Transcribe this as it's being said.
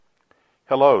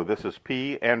Hello, this is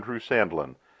P. Andrew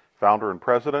Sandlin, founder and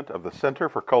president of the Center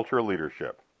for Cultural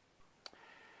Leadership.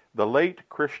 The late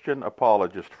Christian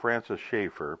apologist Francis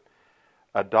Schaeffer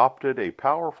adopted a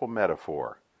powerful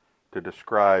metaphor to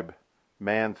describe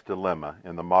man's dilemma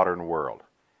in the modern world.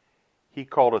 He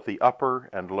called it the upper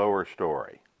and lower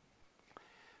story.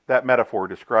 That metaphor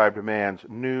described man's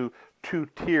new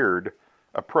two-tiered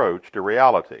approach to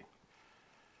reality.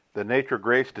 The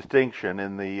nature-grace distinction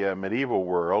in the medieval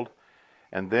world,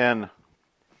 and then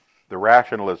the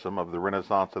rationalism of the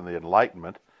Renaissance and the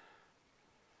Enlightenment,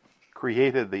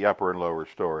 created the upper and lower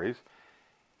stories,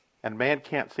 and man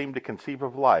can't seem to conceive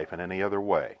of life in any other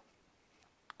way.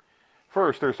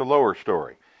 First, there's the lower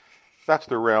story. That's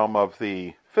the realm of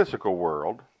the physical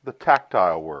world, the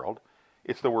tactile world.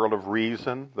 It's the world of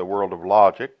reason, the world of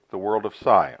logic, the world of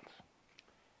science.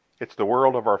 It's the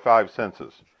world of our five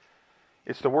senses.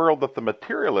 It's the world that the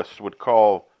materialists would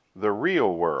call the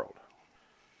real world.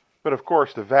 But of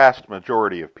course, the vast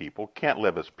majority of people can't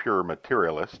live as pure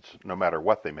materialists, no matter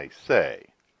what they may say.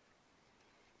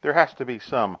 There has to be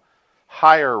some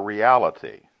higher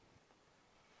reality.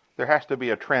 There has to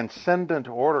be a transcendent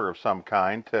order of some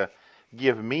kind to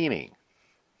give meaning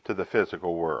to the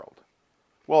physical world.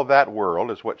 Well, that world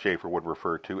is what Schaeffer would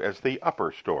refer to as the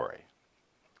upper story.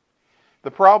 The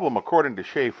problem, according to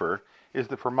Schaeffer, is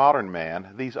that for modern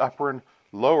man, these upper and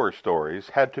lower stories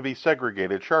had to be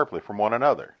segregated sharply from one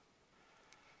another.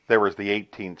 There was the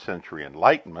 18th century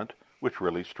Enlightenment, which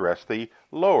really stressed the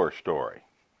lower story.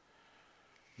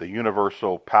 The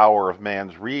universal power of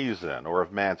man's reason, or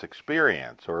of man's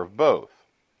experience, or of both.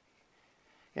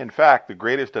 In fact, the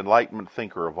greatest Enlightenment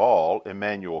thinker of all,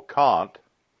 Immanuel Kant,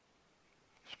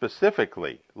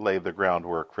 specifically laid the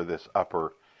groundwork for this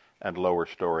upper and lower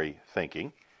story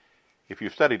thinking. If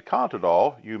you've studied Kant at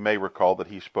all, you may recall that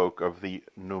he spoke of the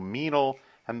noumenal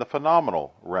and the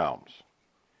phenomenal realms.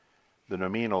 The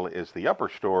noumenal is the upper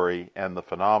story, and the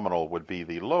phenomenal would be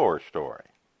the lower story.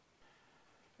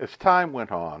 As time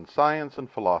went on, science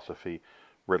and philosophy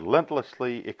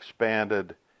relentlessly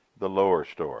expanded the lower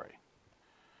story.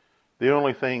 The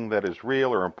only thing that is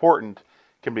real or important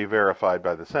can be verified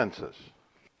by the senses.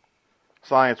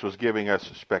 Science was giving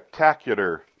us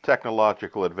spectacular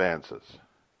technological advances,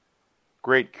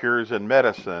 great cures in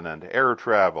medicine and air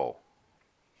travel,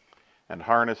 and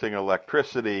harnessing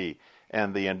electricity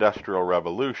and the Industrial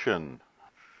Revolution.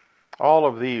 All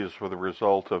of these were the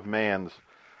result of man's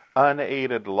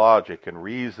unaided logic and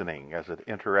reasoning as it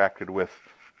interacted with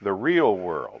the real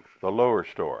world, the lower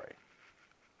story.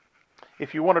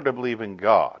 If you wanted to believe in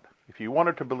God, if you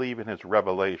wanted to believe in His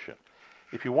revelation,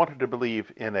 if you wanted to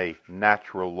believe in a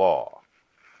natural law,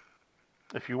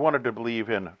 if you wanted to believe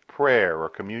in prayer or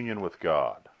communion with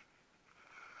God,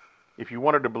 if you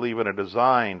wanted to believe in a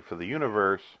design for the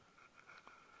universe,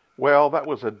 well, that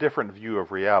was a different view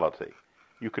of reality.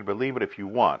 You could believe it if you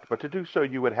want, but to do so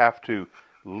you would have to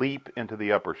leap into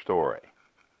the upper story.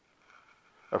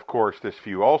 Of course, this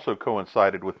view also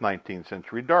coincided with 19th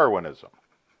century Darwinism.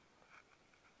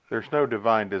 There's no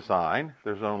divine design,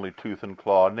 there's only tooth and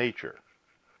claw nature.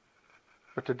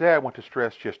 But today I want to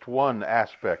stress just one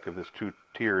aspect of this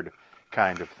two-tiered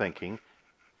kind of thinking,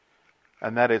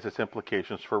 and that is its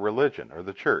implications for religion, or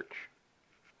the church.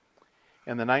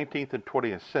 In the 19th and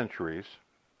 20th centuries,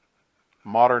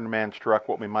 modern man struck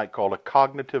what we might call a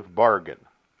cognitive bargain.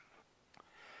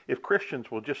 If Christians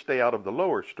will just stay out of the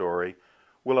lower story,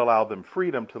 we'll allow them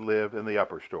freedom to live in the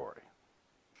upper story.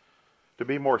 To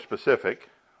be more specific,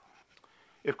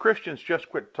 if Christians just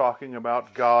quit talking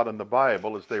about God and the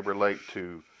Bible as they relate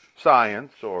to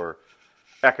science or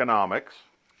economics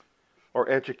or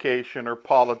education or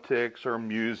politics or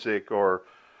music or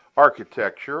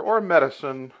architecture or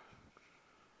medicine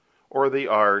or the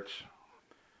arts,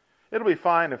 it'll be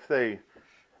fine if they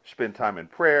spend time in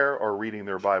prayer or reading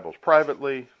their Bibles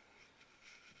privately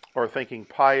or thinking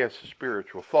pious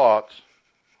spiritual thoughts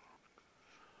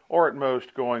or at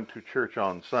most going to church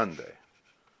on Sunday.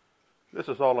 This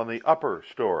is all in the upper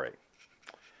story.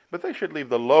 But they should leave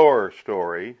the lower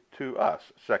story to us,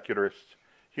 secularists,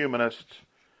 humanists,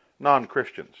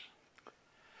 non-Christians.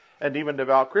 And even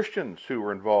devout Christians who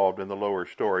are involved in the lower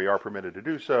story are permitted to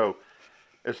do so,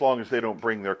 as long as they don't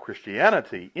bring their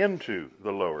Christianity into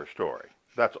the lower story.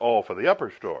 That's all for the upper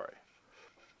story.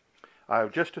 I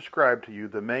have just described to you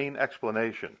the main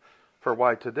explanation for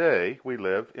why today we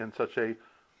live in such a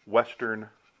Western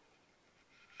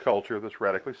culture that's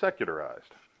radically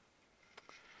secularized.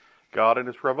 God and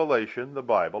His revelation, the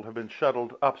Bible, have been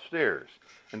shuttled upstairs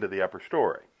into the upper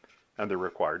story, and they're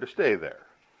required to stay there.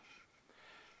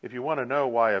 If you want to know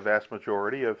why a vast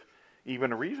majority of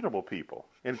even reasonable people,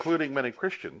 including many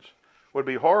Christians, would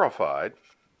be horrified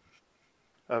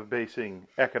of basing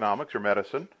economics or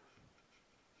medicine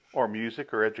or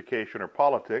music or education or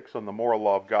politics on the moral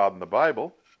law of God and the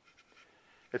Bible.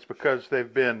 It's because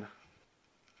they've been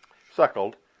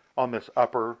suckled on this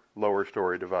upper-lower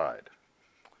story divide.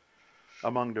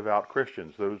 Among devout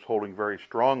Christians, those holding very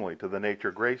strongly to the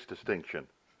nature-grace distinction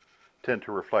tend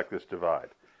to reflect this divide.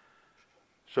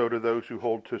 So do those who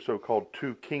hold to so-called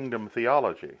two-kingdom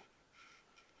theology.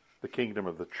 The kingdom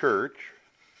of the church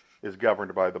is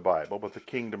governed by the Bible, but the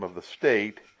kingdom of the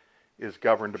state is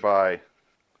governed by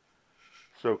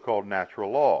so-called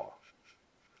natural law.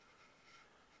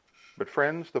 But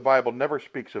friends, the Bible never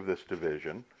speaks of this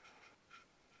division.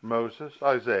 Moses,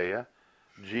 Isaiah,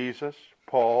 Jesus,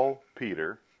 Paul,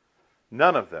 Peter,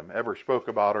 none of them ever spoke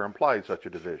about or implied such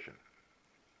a division.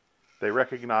 They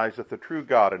recognized that the true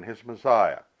God and his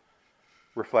Messiah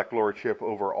reflect lordship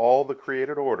over all the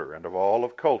created order and of all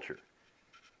of culture.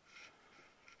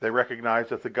 They recognize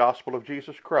that the gospel of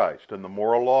Jesus Christ and the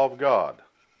moral law of God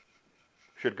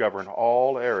should govern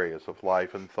all areas of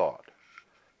life and thought.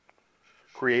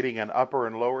 Creating an upper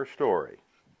and lower story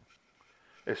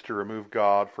is to remove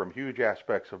God from huge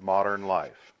aspects of modern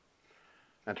life,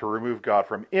 and to remove God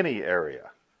from any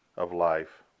area of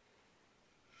life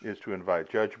is to invite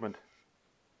judgment,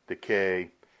 decay,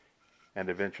 and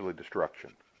eventually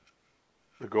destruction.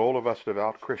 The goal of us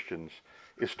devout Christians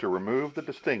is to remove the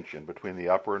distinction between the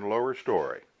upper and lower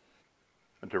story,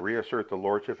 and to reassert the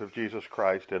lordship of Jesus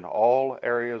Christ in all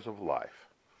areas of life.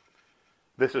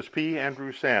 This is P.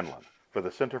 Andrew Sandlin for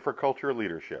the Center for Cultural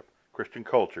Leadership,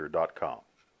 ChristianCulture.com.